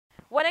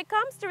When it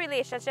comes to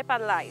relationship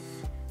and life,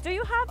 do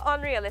you have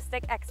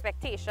unrealistic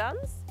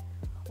expectations?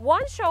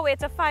 One sure way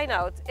to find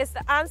out is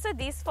to answer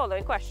these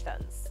following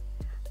questions.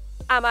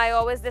 Am I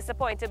always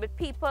disappointed with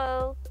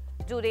people?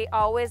 Do they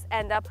always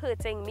end up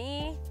hurting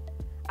me?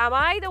 Am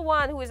I the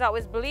one who is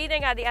always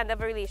bleeding at the end of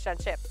a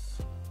relationship?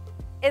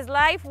 Is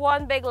life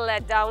one big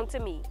letdown to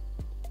me?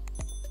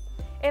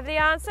 If the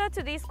answer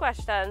to these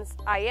questions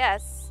are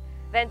yes,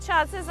 then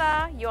chances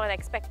are you're an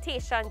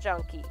expectation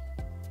junkie.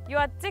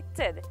 You're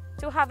addicted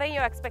to having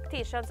your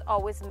expectations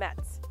always met.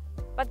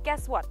 But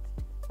guess what?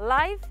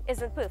 Life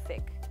isn't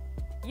perfect.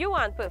 You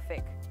aren't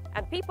perfect,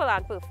 and people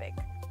aren't perfect.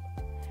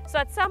 So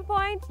at some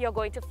point, you're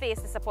going to face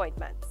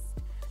disappointments.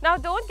 Now,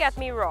 don't get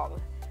me wrong.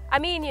 I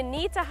mean, you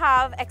need to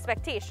have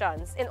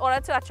expectations in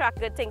order to attract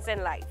good things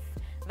in life.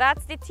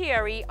 That's the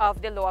theory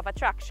of the law of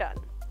attraction,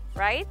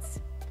 right?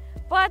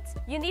 But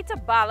you need to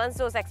balance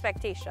those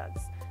expectations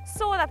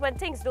so that when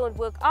things don't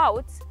work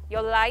out,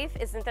 your life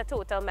isn't a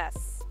total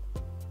mess.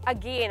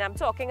 Again, I'm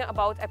talking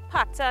about a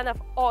pattern of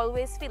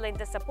always feeling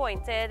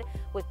disappointed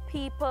with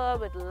people,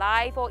 with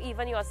life, or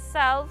even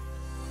yourself.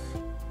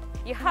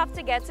 You have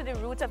to get to the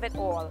root of it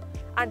all,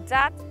 and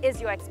that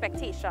is your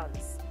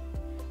expectations.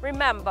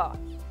 Remember,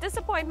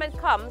 disappointment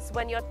comes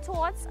when your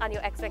thoughts and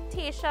your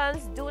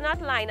expectations do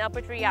not line up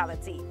with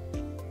reality.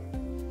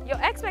 Your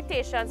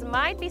expectations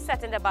might be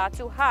setting the bar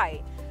too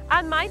high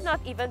and might not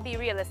even be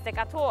realistic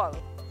at all.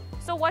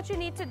 So what you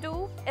need to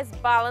do is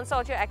balance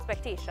out your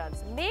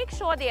expectations. Make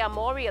sure they are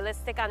more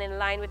realistic and in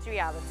line with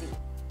reality.